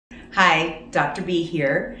Hi, Dr. B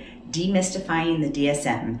here, demystifying the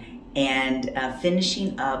DSM and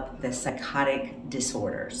finishing up the psychotic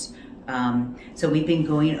disorders. So we've been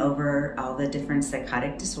going over all the different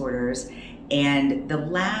psychotic disorders, and the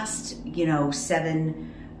last,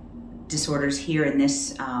 7 disorders here in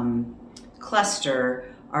this cluster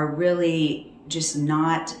are really just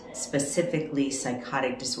not specifically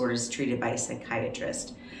psychotic disorders treated by a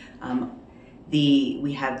psychiatrist.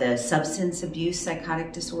 We have the substance abuse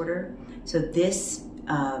psychotic disorder. So this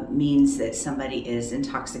means that somebody is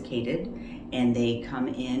intoxicated and they come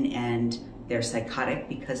in and they're psychotic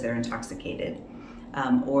because they're intoxicated.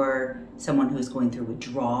 Or someone who's going through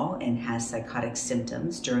withdrawal and has psychotic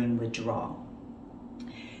symptoms during withdrawal.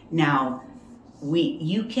 Now,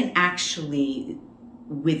 you can actually,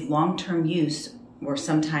 with long-term use, or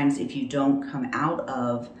sometimes if you don't come out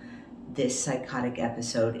of this psychotic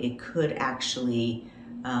episode, it could actually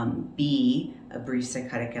be a brief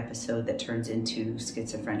psychotic episode that turns into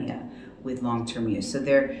schizophrenia with long-term use. So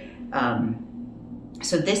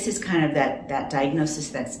so this is kind of that diagnosis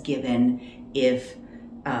that's given if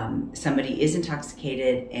somebody is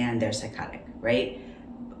intoxicated and they're psychotic, right?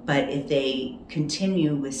 But if they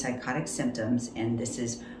continue with psychotic symptoms, and this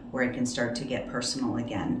is where I can start to get personal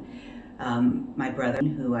again. My brother,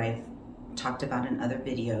 who I've talked about in other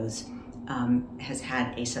videos, has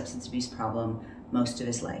had a substance abuse problem most of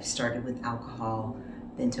his life. Started with alcohol,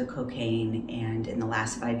 then took cocaine, and in the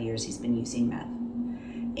last 5 years he's been using meth.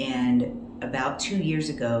 And about 2 years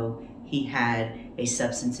ago, he had a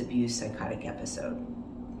substance abuse psychotic episode.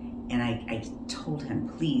 And I told him,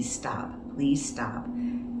 please stop, please stop.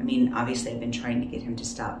 I mean, obviously I've been trying to get him to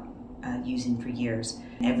stop using for years.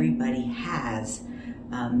 Everybody has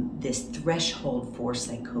this threshold for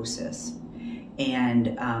psychosis.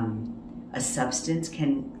 And a substance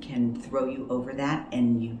can throw you over that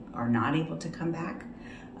and you are not able to come back.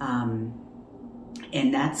 And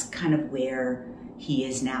that's kind of where he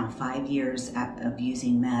is now, 5 years of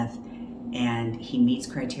using meth, and he meets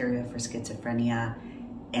criteria for schizophrenia,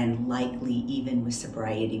 and likely even with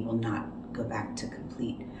sobriety will not go back to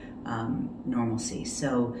complete normalcy.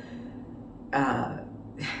 So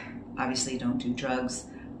obviously don't do drugs,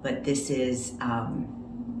 but this is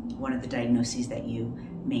one of the diagnoses that you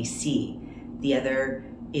may see. The other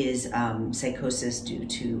is psychosis due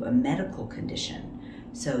to a medical condition.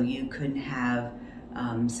 So you could have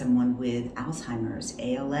someone with Alzheimer's,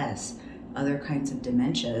 ALS, other kinds of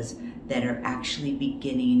dementias that are actually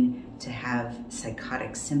beginning to have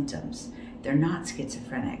psychotic symptoms. They're not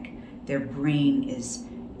schizophrenic. Their brain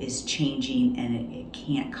is changing and it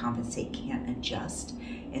can't compensate, can't adjust.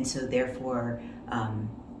 And so therefore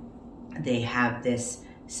they have this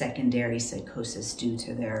secondary psychosis due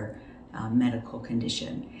to their medical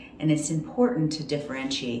condition. And it's important to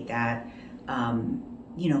differentiate that,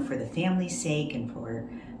 for the family's sake and for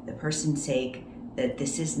the person's sake, that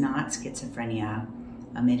this is not schizophrenia.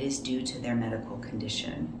 It is due to their medical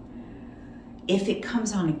condition. If it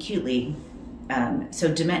comes on acutely,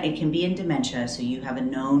 it can be in dementia, so you have a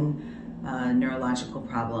known neurological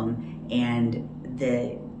problem, and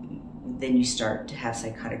then you start to have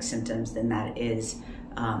psychotic symptoms, then that is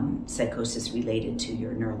psychosis related to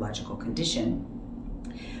your neurological condition.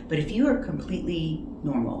 But if you are completely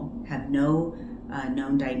normal, have no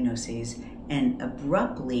known diagnoses, and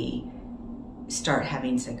abruptly start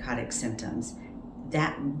having psychotic symptoms,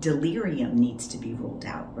 that delirium needs to be ruled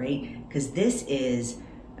out, right? Because this is,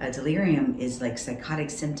 delirium is like psychotic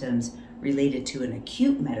symptoms related to an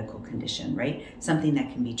acute medical condition, right? Something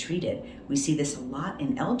that can be treated. We see this a lot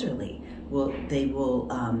in elderly.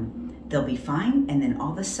 They'll be fine, and then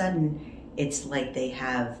all of a sudden, it's like they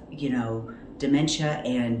have, dementia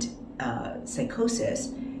and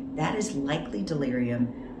psychosis. That is likely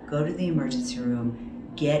delirium. Go to the emergency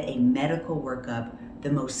room, get a medical workup.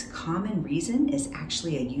 The most common reason is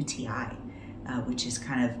actually a UTI, which is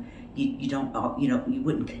kind of, you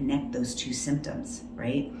wouldn't connect those two symptoms,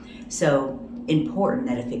 right? So important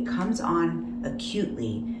that if it comes on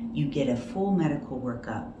acutely, you get a full medical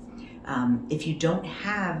workup. If you don't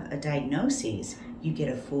have a diagnosis, you get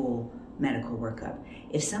a full medical workup.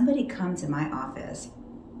 If somebody comes in my office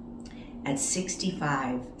at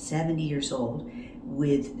 65, 70 years old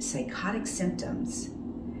with psychotic symptoms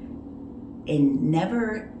and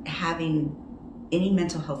never having any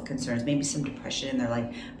mental health concerns, maybe some depression in their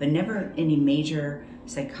life, but never any major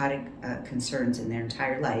psychotic concerns in their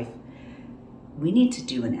entire life, we need to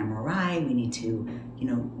do an MRI. We need to,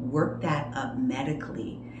 work that up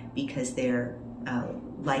medically, because there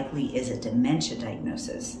likely is a dementia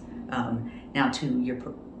diagnosis. Now, to your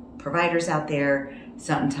providers out there,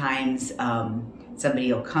 sometimes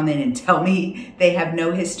Somebody will come in and tell me they have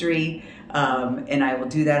no history, and I will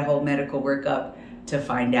do that whole medical workup to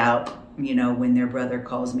find out, you know, when their brother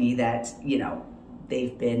calls me that, you know,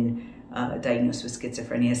 they've been diagnosed with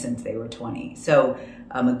schizophrenia since they were 20. So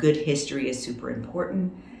a good history is super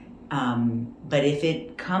important. But if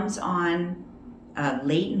it comes on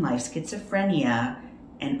late in life, schizophrenia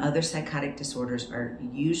and other psychotic disorders are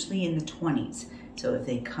usually in the 20s. So if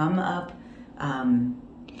they come up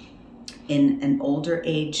in an older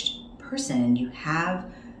aged person and you have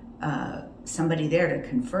somebody there to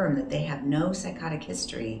confirm that they have no psychotic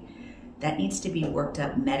history, that needs to be worked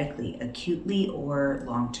up medically, acutely or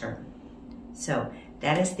long-term. So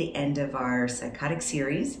that is the end of our psychotic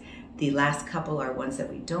series. The last couple are ones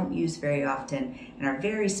that we don't use very often and are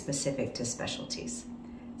very specific to specialties.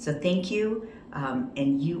 So thank you,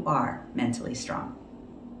 and you are mentally strong.